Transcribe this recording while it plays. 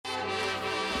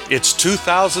It's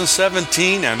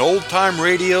 2017 and Old Time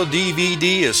Radio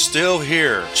DVD is still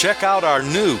here. Check out our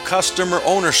new customer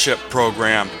ownership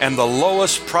program and the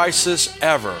lowest prices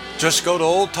ever. Just go to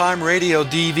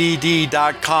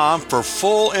oldtimeradiodvd.com for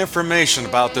full information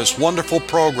about this wonderful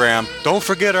program. Don't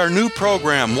forget our new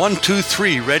program,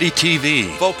 123 Ready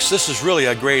TV. Folks, this is really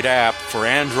a great app for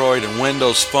Android and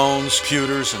Windows phones,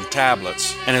 computers, and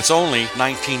tablets. And it's only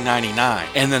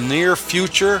 $19.99. In the near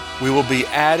future, we will be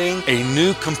adding a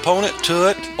new component to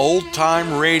it, Old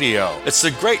Time Radio. It's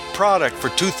a great product for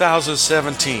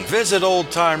 2017. Visit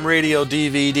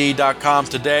oldtimeradiodvd.com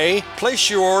today. Place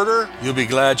your order. You'll be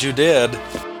glad you did.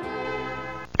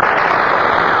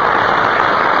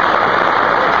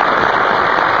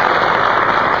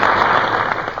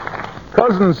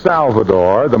 Cousin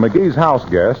Salvadore, the McGees house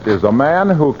guest, is a man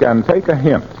who can take a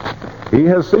hint. He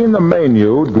has seen the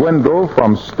menu dwindle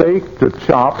from steak to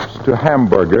chops to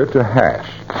hamburger to hash,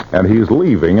 and he's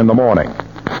leaving in the morning.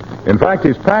 In fact,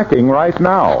 he's packing right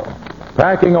now,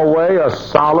 packing away a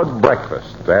solid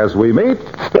breakfast as we meet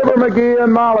Fibber McGee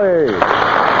and Molly.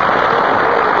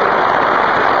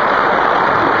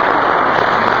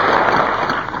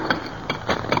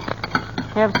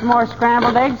 Have some more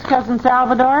scrambled eggs, Cousin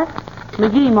Salvadore?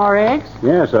 McGee, more eggs?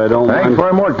 Yes, I don't Thanks mind.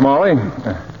 very much, Molly.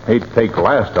 Hate to take the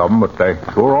last of them, but they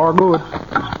sure are good.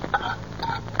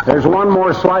 There's one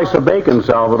more slice of bacon,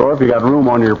 Salvadore, if you got room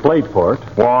on your plate for it.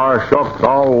 Why, shucks,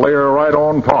 I'll lay her right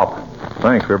on top.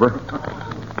 Thanks, Fibber.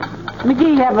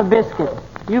 McGee, have a biscuit.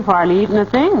 You've hardly eaten a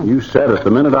thing. You said it the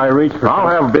minute I reached for I'll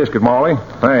have a biscuit, Molly.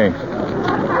 Thanks.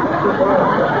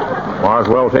 Might as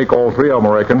well take all three of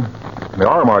them, I reckon. They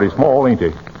are mighty small, ain't they?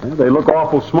 Yeah, they look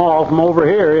awful small from over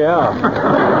here, yeah.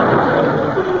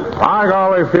 By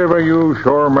golly, Fibber, you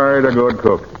sure married a good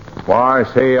cook. Why,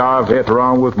 say, I've hit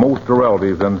around with most of the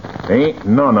relatives, and ain't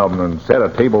none of them set a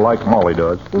table like Molly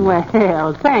does.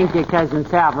 Well, thank you, Cousin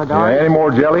Salvadore. Any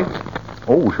more jelly?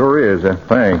 Oh, sure is.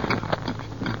 Thanks.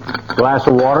 Glass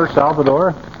of water,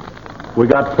 Salvadore? We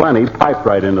got plenty piped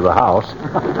right into the house.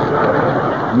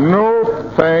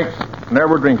 Nope, thanks.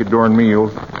 Never drink it during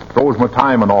meals. Throws my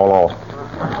time and all off.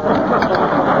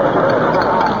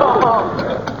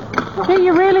 Do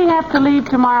you really have to leave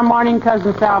tomorrow morning,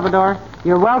 Cousin Salvadore?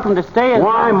 You're welcome to stay as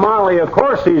Why, Molly, of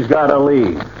course he's got to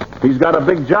leave. He's got a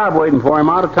big job waiting for him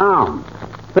out of town.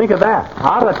 Think of that,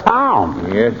 out of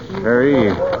town. Yes,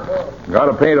 sir. Got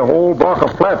to paint a whole block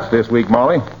of flats this week,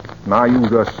 Molly. And I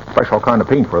use a special kind of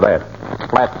paint for that.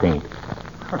 Flat paint.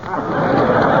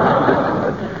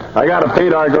 I got to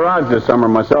paint our garage this summer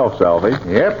myself, Salvy.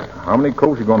 Yep. How many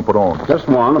coats you going to put on? Just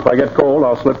one. If I get cold,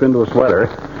 I'll slip into a sweater.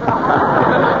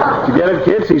 You get it,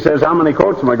 kids? He says, how many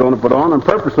coats am I going to put on? And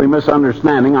purposely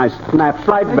misunderstanding, I snaps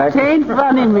right back. It ain't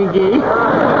funny, McGee.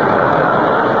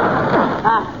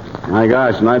 My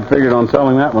gosh, and I'd figured on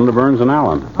selling that one to Burns and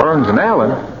Allen. Burns and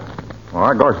Allen?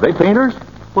 Oh, gosh, they painters?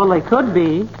 Well, they could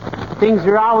be. Things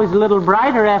are always a little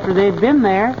brighter after they've been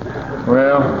there.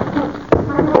 Well,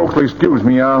 folks will excuse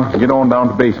me. I'll get on down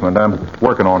to the basement. I'm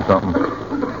working on something.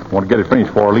 Want to get it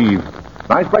finished before I leave.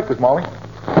 Nice breakfast, Molly.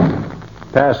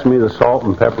 Pass me the salt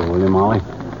and pepper, will you, Molly?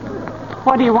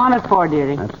 What do you want it for,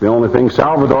 dearie? That's the only thing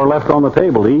Salvadore left on the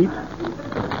table to eat.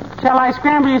 Shall I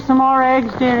scramble you some more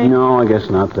eggs, dearie? No, I guess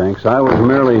not, thanks. I was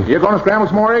merely... You going to scramble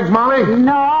some more eggs, Molly?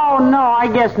 No, I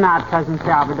guess not, Cousin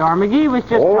Salvadore. McGee was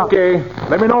just... Okay.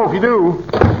 Let me know if you do.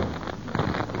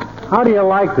 How do you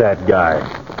like that guy?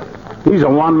 He's a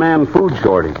one-man food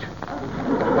shortage.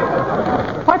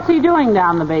 What's he doing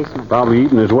down the basement? Probably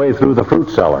eating his way through the fruit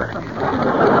cellar.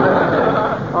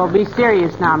 Oh, be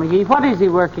serious now, McGee. What is he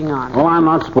working on? Oh, I'm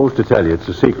not supposed to tell you. It's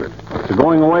a secret. It's a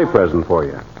going-away present for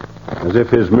you. As if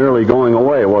his merely going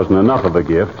away wasn't enough of a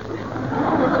gift.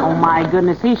 Oh, my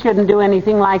goodness. He shouldn't do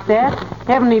anything like that.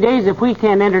 Heavenly days, if we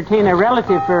can't entertain a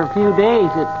relative for a few days,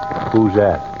 Who's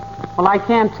that? Well, I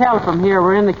can't tell from here.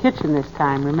 We're in the kitchen this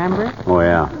time, remember? Oh,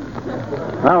 yeah.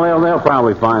 Well, they'll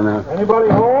probably find that. Anybody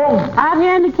home? Out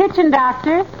here in the kitchen,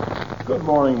 Doctor. Good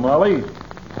morning, Molly.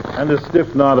 And a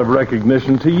stiff nod of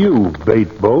recognition to you,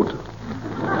 bait boat.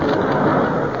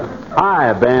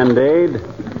 Hi, Band-Aid.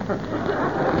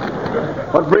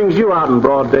 What brings you out in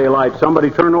broad daylight? Somebody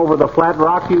turn over the flat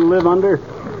rock you live under?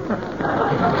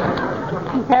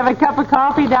 Have a cup of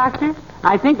coffee, Doctor?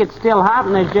 I think it's still hot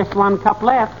and there's just one cup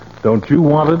left. Don't you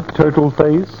want it, Turtle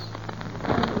Face?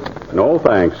 No,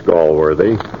 thanks,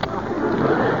 Galworthy.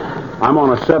 I'm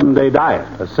on a 7-day diet.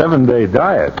 A 7-day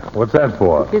diet? What's that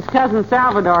for? His cousin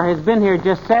Salvadore has been here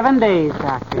just 7 days,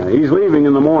 Doctor. He's leaving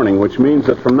in the morning, which means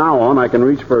that from now on I can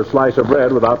reach for a slice of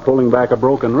bread without pulling back a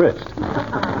broken wrist.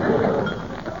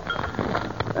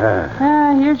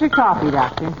 Here's your coffee,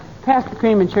 Doctor. Pass the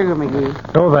cream and sugar,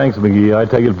 McGee. No, thanks, McGee. I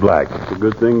take it black. It's a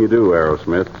good thing you do,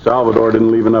 Aerosmith. Salvadore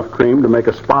didn't leave enough cream to make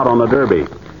a spot on the derby.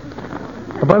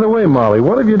 By the way, Molly,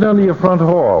 what have you done to your front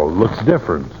hall? Looks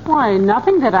different. Why,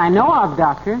 nothing that I know of,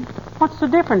 Doctor. What's so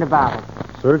different about it?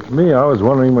 Search me. I was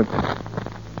wondering what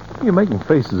you're making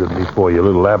faces at me for, you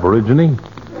little aborigine.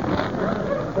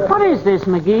 What is this,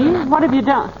 McGee? What have you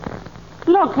done?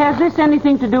 Look, has this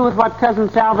anything to do with what Cousin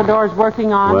Salvadore's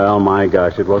working on? Well, my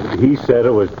gosh, it wasn't. He said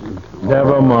it was.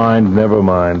 Never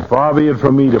mind. Far be it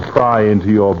from me to pry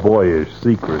into your boyish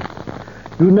secrets.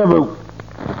 You never...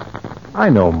 I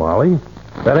know, Molly.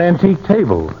 That antique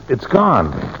table, it's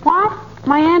gone. What?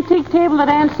 My antique table that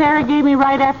Aunt Sarah gave me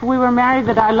right after we were married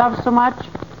that I love so much?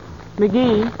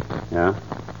 McGee, Yeah?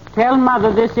 tell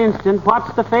Mother this instant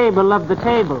what's the fable of the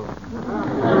table.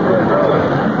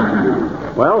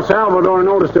 Well, Salvador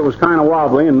noticed it was kind of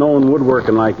wobbly, and knowing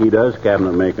woodworking like he does,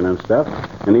 cabinet making and stuff,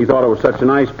 and he thought it was such a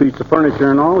nice piece of furniture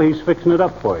and all, he's fixing it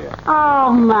up for you.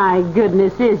 Oh, my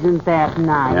goodness, isn't that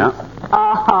nice? Yeah.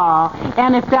 Oh,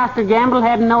 and if Dr. Gamble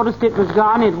hadn't noticed it was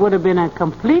gone, it would have been a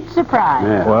complete surprise.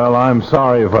 Yeah. Well, I'm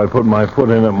sorry if I put my foot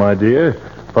in it, my dear,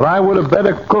 but I would have bet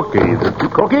a cookie.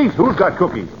 Cookies? Who's got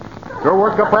cookies? Sure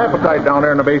worked up appetite down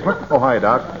there in the basement. Oh, hi,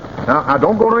 Doc. Now,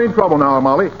 don't go to any trouble now,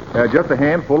 Molly. Just a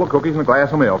handful of cookies and a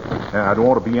glass of milk. I don't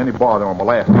want to be any bother on my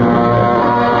last.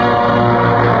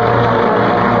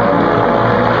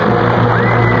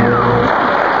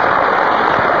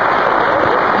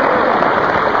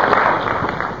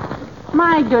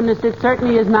 My goodness, it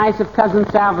certainly is nice of Cousin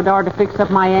Salvador to fix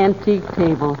up my antique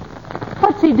table.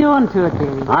 What's he doing to it,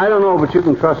 Davy? I don't know, but you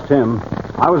can trust him.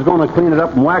 I was going to clean it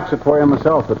up and wax it for you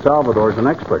myself, but Salvador's an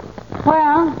expert.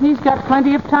 Well, he's got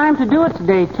plenty of time to do it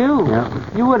today, too.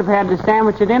 Yeah. You would have had to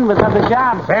sandwich it in with other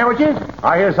jobs. Sandwiches?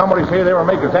 I hear somebody say they were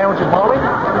making sandwiches, Molly.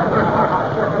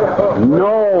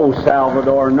 No,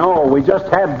 Salvador, no. We just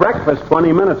had breakfast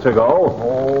 20 minutes ago.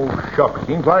 Oh, shucks.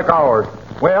 Seems like hours.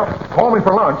 Well, call me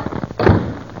for lunch.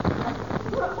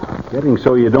 Getting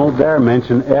so you don't dare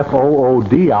mention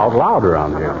F-O-O-D out loud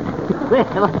around here.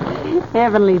 Well,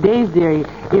 heavenly days, dearie.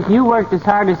 If you worked as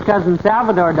hard as Cousin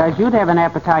Salvador does, you'd have an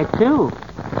appetite, too.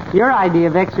 Your idea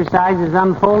of exercise is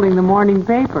unfolding the morning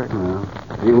paper. Well,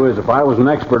 gee whiz, if I was an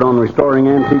expert on restoring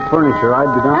antique furniture,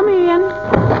 I'd be done. Come in.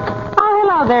 Oh,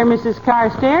 hello there, Mrs.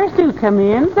 Carstairs. Do come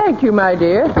in. Thank you, my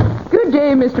dear. Good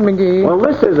day, Mr. McGee. Well,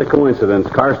 this is a coincidence,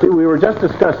 Carsty. We were just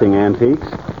discussing antiques.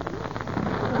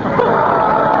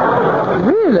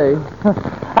 Really?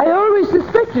 I always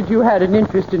suspected you had an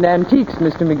interest in antiques,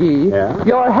 Mr. McGee. Yeah?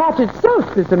 Your hat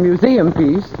itself is a museum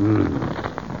piece.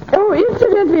 Oh,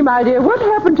 incidentally, my dear, what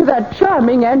happened to that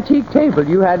charming antique table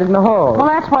you had in the hall? Well,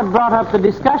 that's what brought up the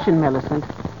discussion, Millicent.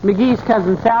 McGee's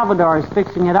cousin Salvador is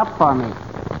fixing it up for me.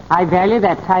 I value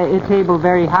that table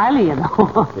very highly, you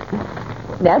know.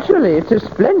 Naturally, it's a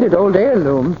splendid old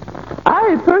heirloom.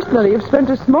 I personally have spent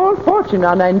a small fortune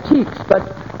on antiques,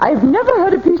 but I've never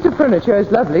had a piece of furniture as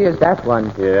lovely as that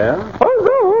one. Yeah?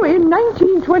 Although, in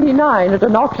 1929, at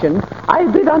an auction, I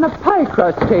bid on a pie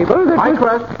crust table that Pie was...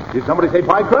 crust? Did somebody say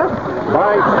pie crust?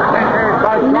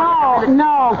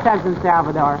 No, Cousin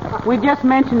Salvador. We just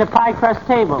mentioned a pie crust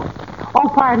table. Oh,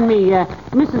 pardon me,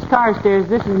 Mrs. Carstairs,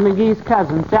 this is McGee's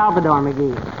cousin, Salvador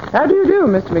McGee. How do you do,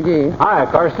 Mr. McGee? Hi,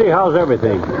 Carsty. How's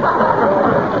everything?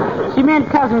 She meant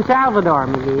cousin Salvador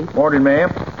McGee. Morning,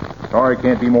 ma'am. Sorry,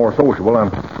 can't be more sociable.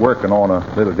 I'm working on a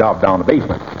little job down the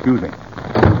basement. Excuse me.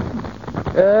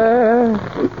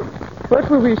 What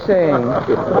were we saying?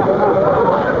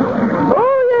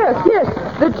 Oh, yes.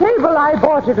 The table I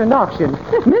bought at an auction.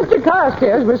 Mr.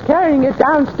 Carstairs was carrying it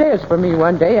downstairs for me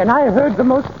one day, and I heard the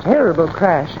most terrible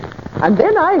crash. And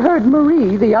then I heard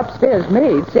Marie, the upstairs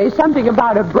maid, say something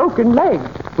about a broken leg,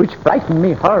 which frightened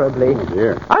me horribly. Oh,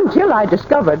 dear. Until I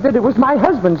discovered that it was my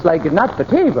husband's leg and not the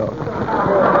table.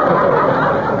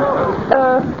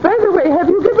 By the way, have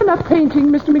you given up painting,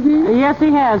 Mr. McGee? Yes,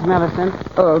 he has, Millicent.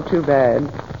 Oh, too bad.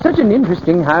 Such an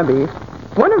interesting hobby.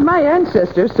 One of my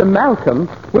ancestors, Sir Malcolm,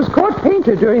 was court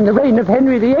painter during the reign of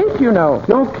Henry VIII, you know.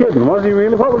 No kidding, was he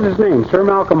really? What was his name? Sir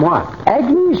Malcolm what?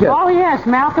 Agnesia. Oh, yes,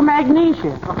 Malcolm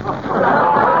Agnesia.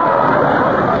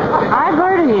 I've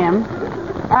heard of him.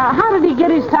 How did he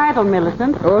get his title,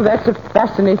 Millicent? Oh, that's a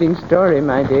fascinating story,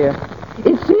 my dear.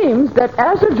 It seems that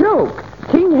as a joke,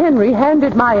 King Henry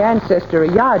handed my ancestor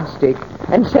a yardstick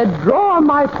and said, "Draw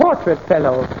my portrait,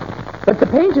 fellow." But the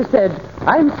painter said,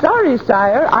 "I'm sorry,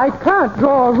 sire, I can't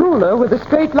draw a ruler with a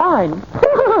straight line."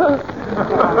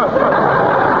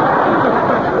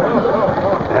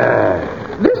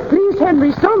 This pleased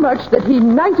Henry so much that he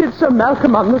knighted Sir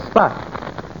Malcolm on the spot.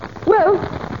 Well,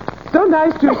 so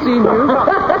nice to have seen you.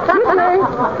 Good night.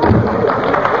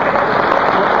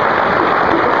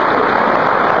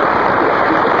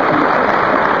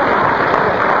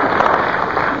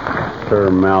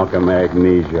 Malcolm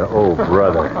Agnesia. Oh,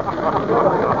 brother.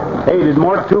 Hey, did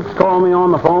Mort Toops call me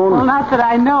on the phone? Well, not that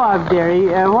I know of, dearie.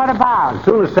 What about? As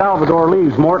soon as Salvadore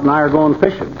leaves, Mort and I are going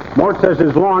fishing. Mort says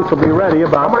his launch will be ready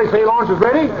about... Somebody say launch is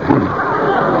ready?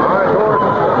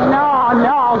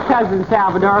 No, Cousin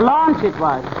Salvadore. Launch it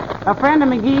was. A friend of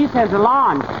McGees has a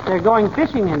launch. They're going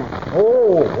fishing in it.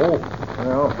 Oh.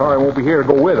 Well, sorry I won't be here to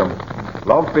go with them.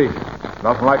 Love fish.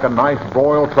 Nothing like a nice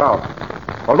broiled trout.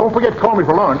 Well, don't forget to call me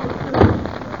for lunch.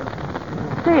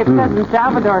 Say, if Cousin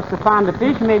Salvadore's so fond of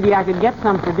fish, maybe I could get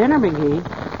some for dinner, McGee.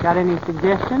 Got any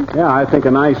suggestions? Yeah, I think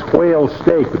a nice whale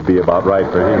steak would be about right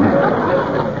for him.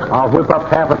 I'll whip up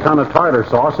half a ton of tartar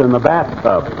sauce in the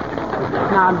bathtub.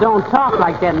 Now, don't talk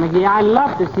like that, McGee. I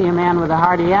love to see a man with a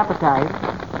hearty appetite.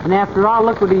 And after all,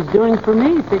 look what he's doing for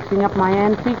me, fixing up my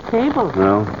antique table.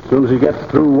 Well, as soon as he gets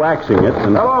through waxing it...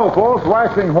 And... Hello, folks.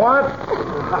 Waxing what?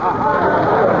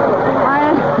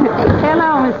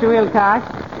 Hello, Mr. Wilcox.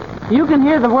 You can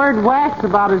hear the word wax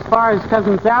about as far as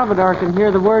Cousin Salvadore can hear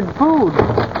the word food.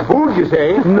 Food, you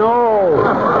say? No!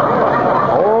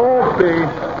 Okay.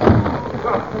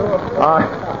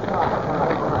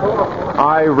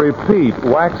 I repeat,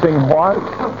 waxing what?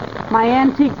 My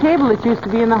antique table that used to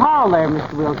be in the hall there,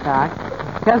 Mr. Wilcox.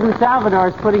 Cousin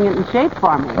Salvadore's putting it in shape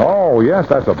for me. Oh, yes,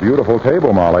 that's a beautiful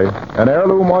table, Molly. An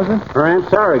heirloom, was it? Her Aunt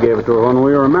Sarah gave it to her when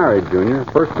we were married, Junior.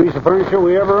 First piece of furniture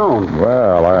we ever owned.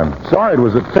 Well, I'm sorry it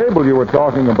was a table you were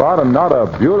talking about and not a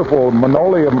beautiful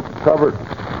linoleum-covered...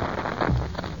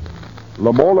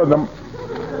 linoleum...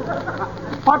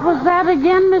 What was that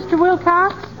again, Mr.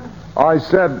 Wilcox? I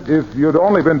said if you'd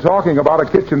only been talking about a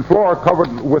kitchen floor covered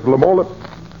with linoleum...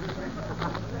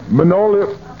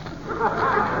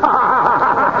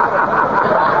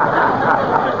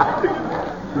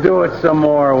 Do it some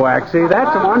more, Waxy.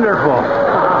 That's wonderful.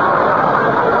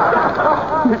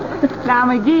 Now,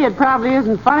 McGee, it probably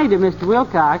isn't funny to Mr.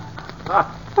 Wilcox.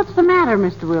 What's the matter,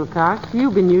 Mr. Wilcox?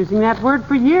 You've been using that word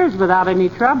for years without any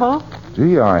trouble.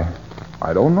 Gee, I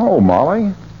don't know,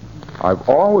 Molly. I've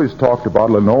always talked about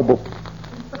linoleum...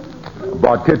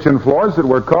 about kitchen floors that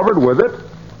were covered with it,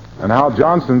 and how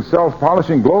Johnson's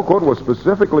self-polishing glow coat was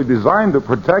specifically designed to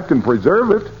protect and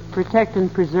preserve it. Protect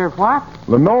and preserve what?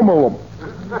 Linoleum...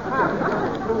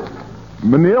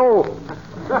 Manil...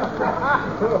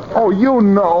 Oh, you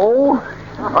know.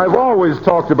 I've always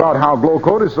talked about how glow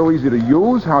coat is so easy to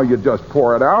use, how you just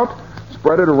pour it out,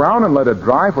 spread it around, and let it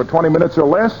dry for 20 minutes or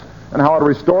less, and how it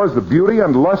restores the beauty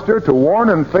and luster to worn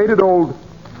and faded old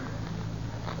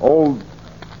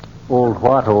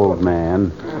what, old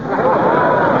man?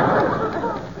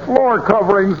 floor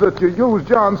coverings that you use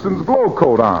Johnson's glow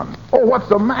coat on. Oh, what's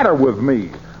the matter with me?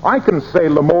 I can say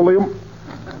linoleum...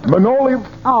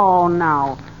 Oh,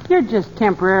 no. You're just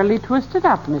temporarily twisted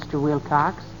up, Mr.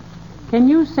 Wilcox. Can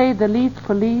you say the Leith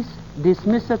police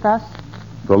dismisseth us?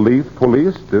 The Leith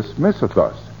police dismisseth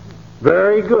us.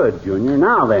 Very good, Junior.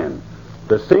 Now then,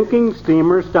 the sinking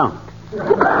steamer stunk.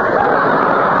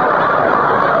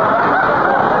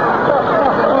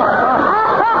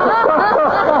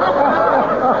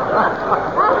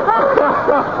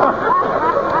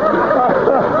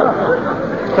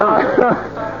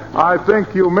 I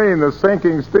think you mean the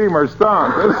sinking steamer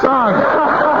stunk. It sunk.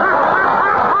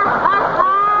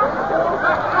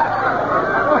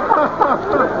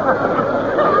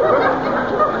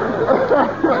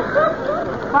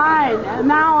 Fine.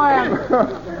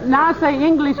 Now say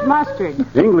English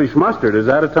mustard. English mustard? Is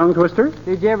that a tongue twister?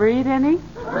 Did you ever eat any?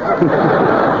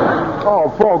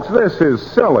 Oh, folks, this is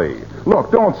silly.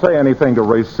 Look, don't say anything to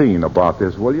Racine about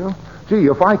this, will you? Gee,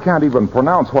 if I can't even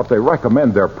pronounce what they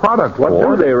recommend their product What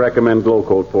for... do they recommend glow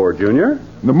coat for, Junior?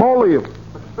 Linoleum.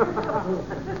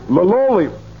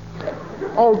 Linoleum.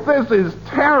 Oh, this is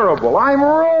terrible. I'm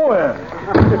ruined.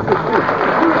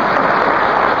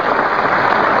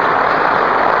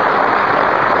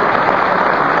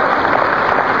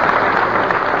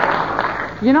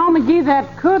 You know, McGee,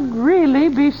 that could really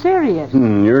be serious.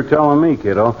 You're telling me,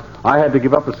 kiddo. I had to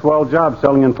give up a swell job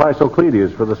selling in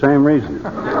Pisocleides for the same reason.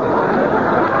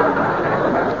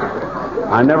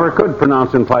 I never could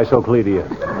pronounce in Pisocleides.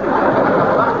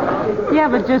 Yeah,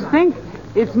 but just think,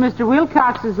 it's Mr.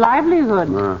 Wilcox's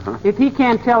livelihood. Uh-huh. If he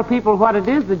can't tell people what it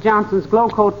is that Johnson's glow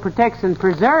coat protects and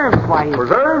preserves, why...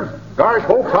 Preserves? Gosh,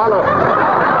 folks, hollow.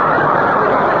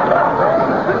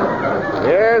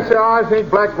 Yes, I think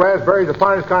black raspberry is the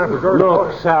finest kind of preserve.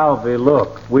 Look, Salvi,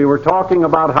 look. We were talking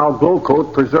about how glow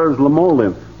coat preserves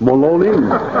linoleum. Linoleum.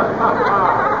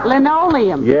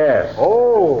 Yes.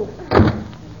 Oh,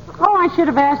 I should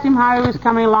have asked him how he was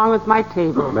coming along with my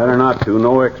table. Better not to.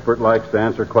 No expert likes to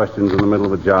answer questions in the middle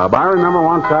of a job. I remember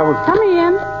once I was... Come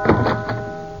in.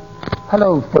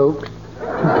 Hello, folks.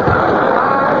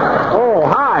 Oh,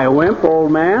 hi, Wimp,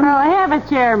 old man. Oh, have a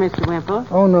chair, Mr. Wimple.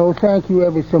 Oh, no, thank you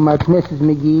ever so much, Mrs.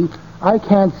 McGee. I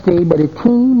can't stay but a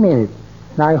teeny minute.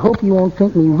 And I hope you won't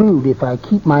think me rude if I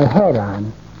keep my hat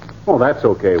on. Oh, that's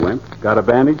okay, Wimp. Got a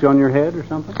bandage on your head or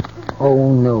something?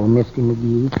 Oh, no, Mr.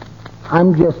 McGee.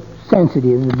 I'm just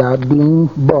sensitive about being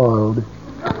bald.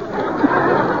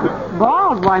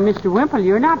 Bald? Why, Mr. Wimple,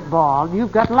 you're not bald.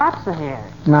 You've got lots of hair.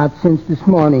 Not since this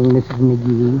morning, Mrs.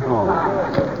 McGee.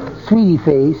 Oh. Sweetie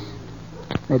Face,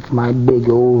 that's my big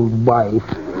old wife.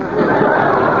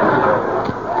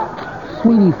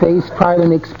 Sweetie Face tried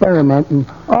an experiment, and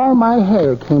all my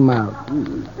hair came out.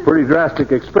 Pretty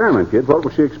drastic experiment, kid. What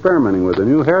was she experimenting with? A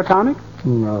new hair tonic?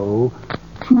 No.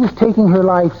 She was taking her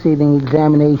life-saving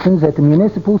examinations at the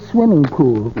municipal swimming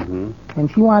pool. Mm-hmm. And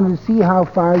she wanted to see how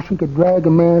far she could drag a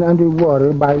man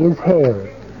underwater by his hair.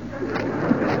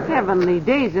 Heavenly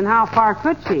days, and how far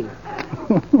could she?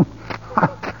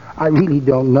 I really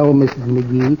don't know, Mrs.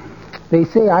 McGee. They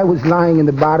say I was lying in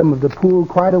the bottom of the pool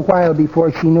quite a while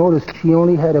before she noticed she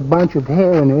only had a bunch of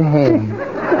hair in her hand.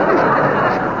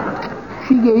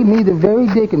 She gave me the very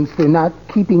dickens for not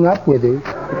keeping up with her.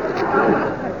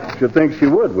 Should think she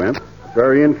would, Wimp.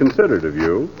 Very inconsiderate of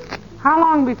you. How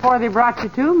long before they brought you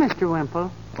to, Mr.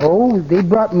 Wimple? Oh, they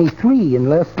brought me 3 in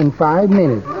less than 5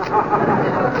 minutes.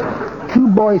 2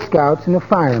 Boy Scouts and a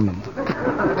fireman.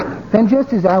 Then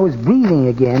just as I was breathing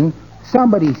again,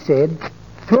 somebody said,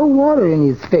 "Throw water in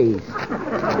his face."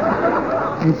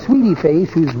 And Sweetie Face,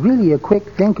 who's really a quick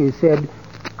thinker, said,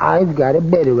 "I've got a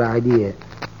better idea.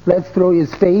 Let's throw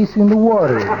his face in the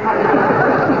water."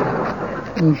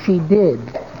 And she did.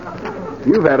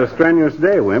 You've had a strenuous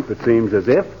day, Wimp, it seems as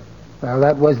if. Well,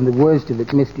 that wasn't the worst of it,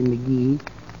 Mr. McGee.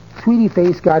 Sweetie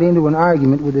Face got into an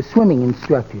argument with a swimming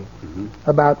instructor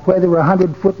about whether a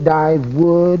 100-foot dive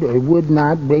would or would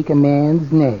not break a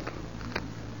man's neck.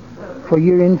 For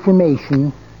your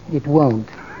information, it won't.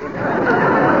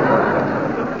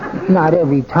 Not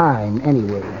every time,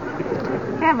 anyway.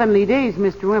 Heavenly days,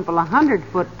 Mr. Wimple,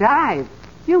 100-foot dive.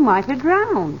 You might have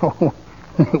drowned. Oh,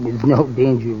 there was no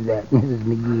danger of that, Mrs.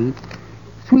 McGee.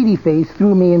 Sweetie Face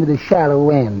threw me into the shallow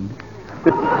end.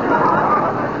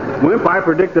 Wimp, I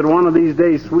predicted one of these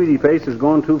days Sweetie Face is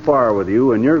going too far with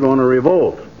you, and you're going to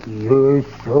revolt. You're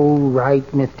so right,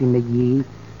 Mr. McGee.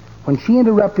 When she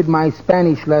interrupted my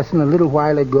Spanish lesson a little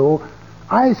while ago,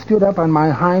 I stood up on my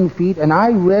hind feet and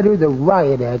I read her the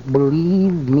riot act,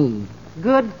 believe me.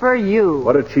 Good for you.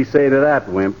 What did she say to that,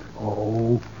 Wimp?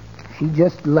 Oh, she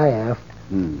just laughed.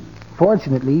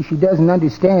 Fortunately, she doesn't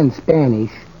understand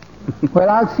Spanish. Well,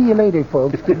 I'll see you later,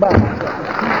 folks. Goodbye.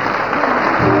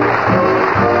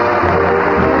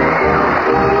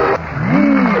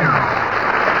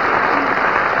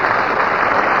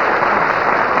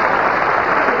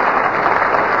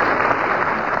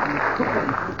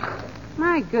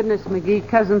 My goodness, McGee,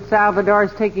 Cousin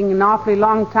Salvadore's taking an awfully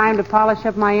long time to polish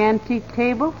up my antique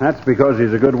table. That's because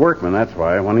he's a good workman, that's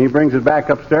why. When he brings it back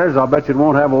upstairs, I'll bet you it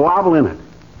won't have a wobble in it.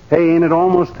 Hey, ain't it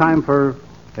almost time for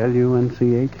Lunch?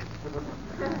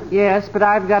 Yes, but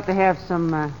I've got to have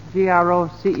some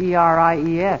Groceries.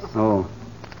 Oh,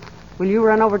 Will you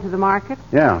run over to the market?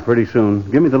 yeah, pretty soon.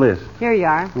 Give me the list. Here you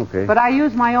are. Okay. But I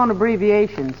use my own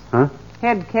abbreviations. Huh?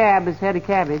 Head cab is head of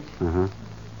cabbage. Uh-huh.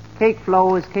 Cake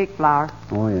flow is cake flour.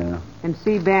 Oh, yeah. And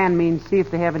C-band means see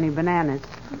if they have any bananas.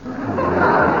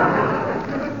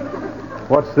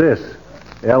 What's this?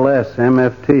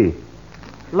 LSMFT.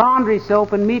 Laundry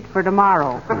soap and meat for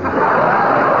tomorrow.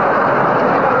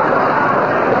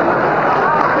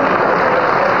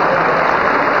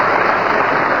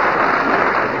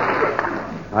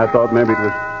 I thought maybe it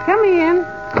was... Come in.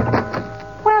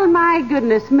 Well, my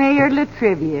goodness, Mayor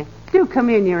Latrivia. Do come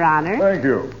in, Your Honor. Thank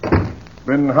you.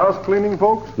 Been house cleaning,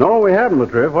 folks? No, we haven't,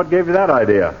 Latriv. What gave you that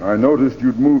idea? I noticed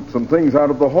you'd moved some things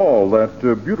out of the hall. That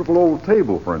beautiful old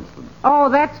table, for instance. Oh,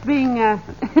 that's being,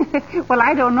 well,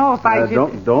 I don't know if I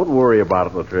should... Don't worry about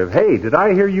it, Latriv. Hey, did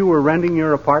I hear you were renting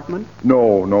your apartment?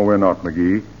 No, we're not,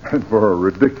 McGee. And for a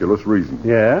ridiculous reason.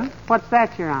 Yeah? What's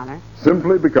that, Your Honor?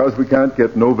 Simply because we can't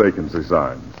get no vacancy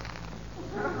signs.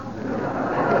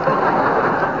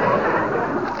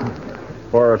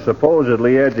 For a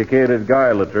supposedly educated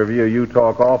guy, Latrivia, you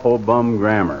talk awful bum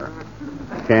grammar.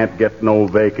 Can't get no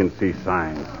vacancy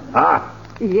signs. Ah!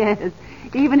 Yes.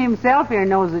 Even himself here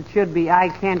knows it should be I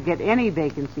can't get any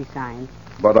vacancy signs.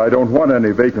 But I don't want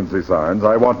any vacancy signs.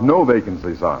 I want no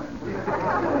vacancy signs.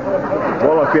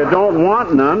 Well, if you don't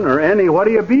want none or any, what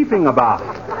are you beefing about?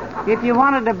 If you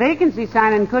wanted a vacancy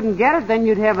sign and couldn't get it, then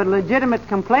you'd have a legitimate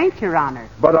complaint, Your Honor.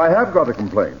 But I have got a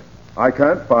complaint. I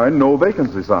can't find no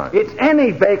vacancy sign. It's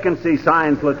any vacancy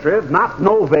signs, Latriv, not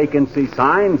no vacancy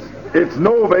signs. It's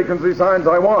no vacancy signs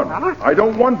I want. I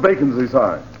don't want vacancy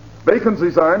signs.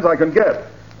 Vacancy signs I can get,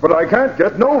 but I can't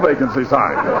get no vacancy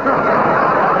signs.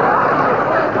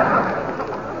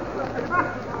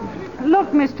 Look,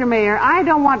 Mr. Mayor, I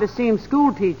don't want to seem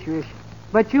school teacherish,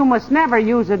 but you must never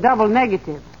use a double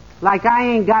negative, like I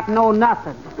ain't got no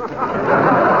nothing.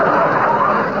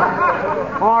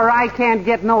 Or I can't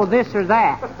get no this or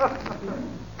that.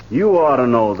 You ought to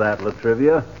know that,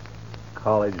 Latrivia.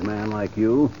 College man like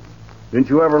you. Didn't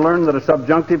you ever learn that a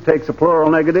subjunctive takes a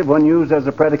plural negative when used as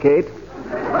a predicate?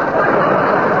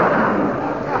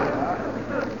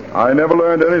 I never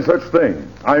learned any such thing.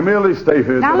 I merely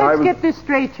stated Now, that let's get this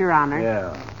straight, Your Honor.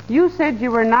 Yeah. You said you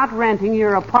were not renting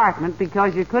your apartment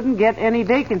because you couldn't get any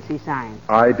vacancy signs.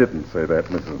 I didn't say that,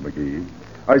 Mrs. McGee.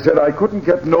 I said I couldn't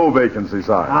get no vacancy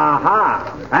sign.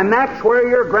 Aha! And that's where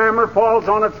your grammar falls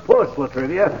on its puss,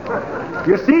 Latrivia.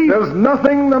 You see... There's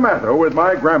nothing the matter with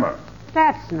my grammar.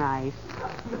 That's nice.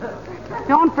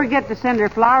 Don't forget to send her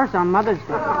flowers on Mother's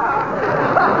Day.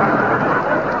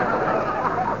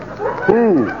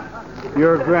 Who?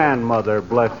 Your grandmother,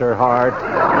 bless her heart.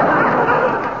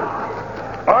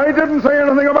 I didn't say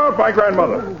anything about my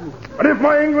grandmother. And if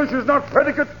my English is not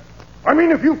predicate, I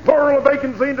mean if you plural a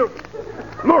vacancy into...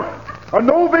 Look, a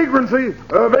no vacancy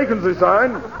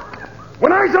sign.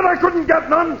 When I said I couldn't get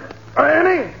none,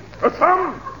 any,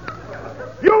 some,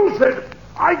 you said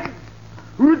I...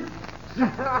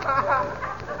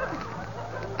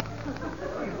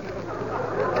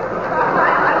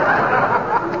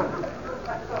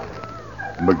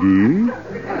 McGee?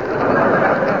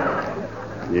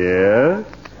 Yes?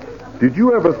 Did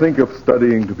you ever think of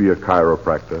studying to be a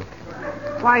chiropractor?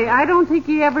 Why, I don't think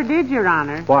he ever did, Your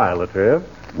Honor. Why, Latriv?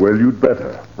 Well, you'd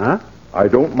better. Huh? I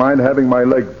don't mind having my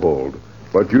leg pulled,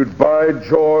 but you'd, by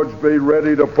George, be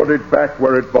ready to put it back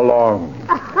where it belongs.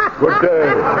 Good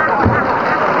day.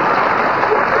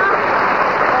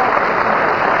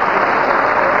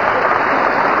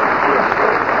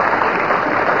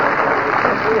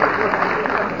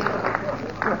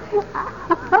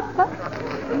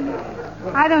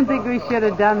 I don't think we should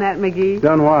have done that, McGee.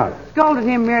 Done what? Scolded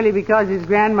him merely because his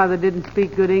grandmother didn't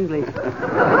speak good English.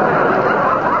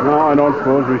 No, I don't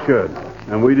suppose we should.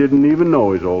 And we didn't even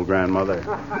know his old grandmother.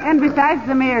 And besides,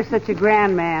 the mayor's such a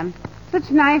grand man.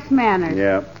 Such nice manners.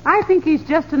 Yeah. I think he's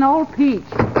just an old peach.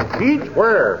 Peach?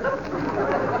 Where?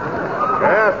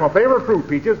 Yeah, it's my favorite fruit,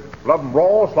 peaches. Love them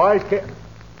raw, sliced.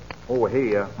 Oh,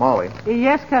 hey, Molly.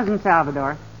 Yes, Cousin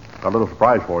Salvador. Got a little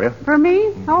surprise for you. For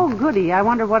me? Oh, goody. I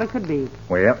wonder what it could be.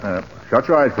 Well, shut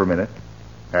your eyes for a minute.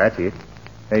 That's it.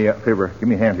 Hey, Fibber, give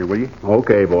me a hand here, will you?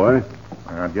 Okay, boy.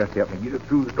 Just help me get it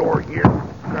through the door here.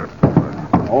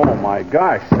 Oh, my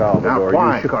gosh, Salvador. Now,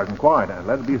 quiet, cousin, quiet. Now,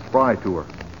 let it be a surprise to her.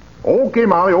 Okay,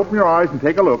 Molly, open your eyes and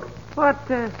take a look. What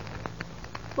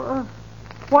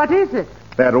is it?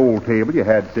 That old table you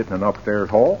had sitting in the upstairs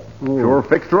hall. Ooh. Sure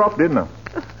fixed her up, didn't I?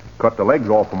 Cut the legs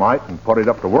off a mite and put it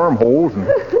up to wormholes and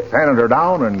sanded her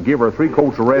down and give her 3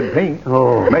 coats of red paint.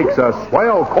 Oh. Makes a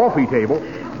swell coffee table.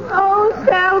 Oh,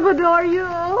 Salvador,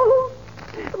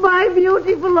 my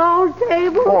beautiful old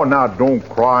table. Oh, now don't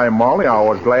cry, Molly. I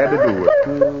was glad to do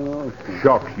it.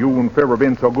 Shucks, you and Fibber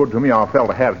been so good to me, I felt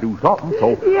I had to do something,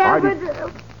 so Yeah, I but...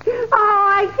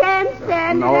 I can't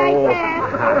stand it. I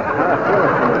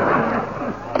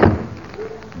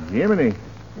can't. Jiminy,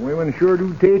 women sure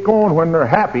do take on when they're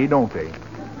happy, don't they?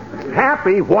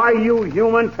 Happy? Why, you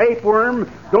human tapeworm?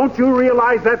 Don't you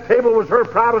realize that table was her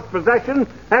proudest possession?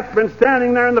 That's been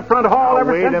standing there in the front hall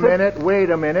ever since...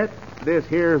 Wait a minute. This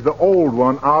here's the old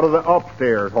one out of the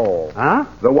upstairs hall. Huh?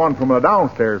 The one from the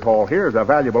downstairs hall here's a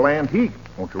valuable antique.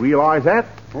 Don't you realize that?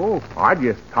 Oh. I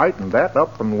just tightened that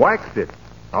up and waxed it.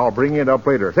 I'll bring it up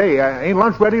later. Say, ain't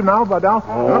lunch ready now, Vidal?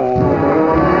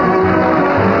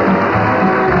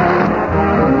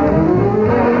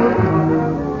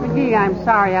 McGee, I'm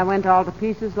sorry I went all to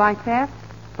pieces like that.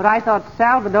 But I thought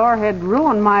Salvador had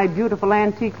ruined my beautiful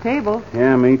antique table.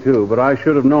 Yeah, me too. But I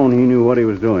should have known he knew what he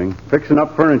was doing. Fixing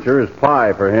up furniture is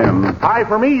pie for him. Pie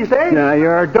for me, you say? Yeah,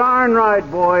 you're darn right,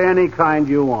 boy. Any kind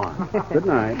you want. Good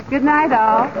night. Good night,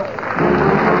 all.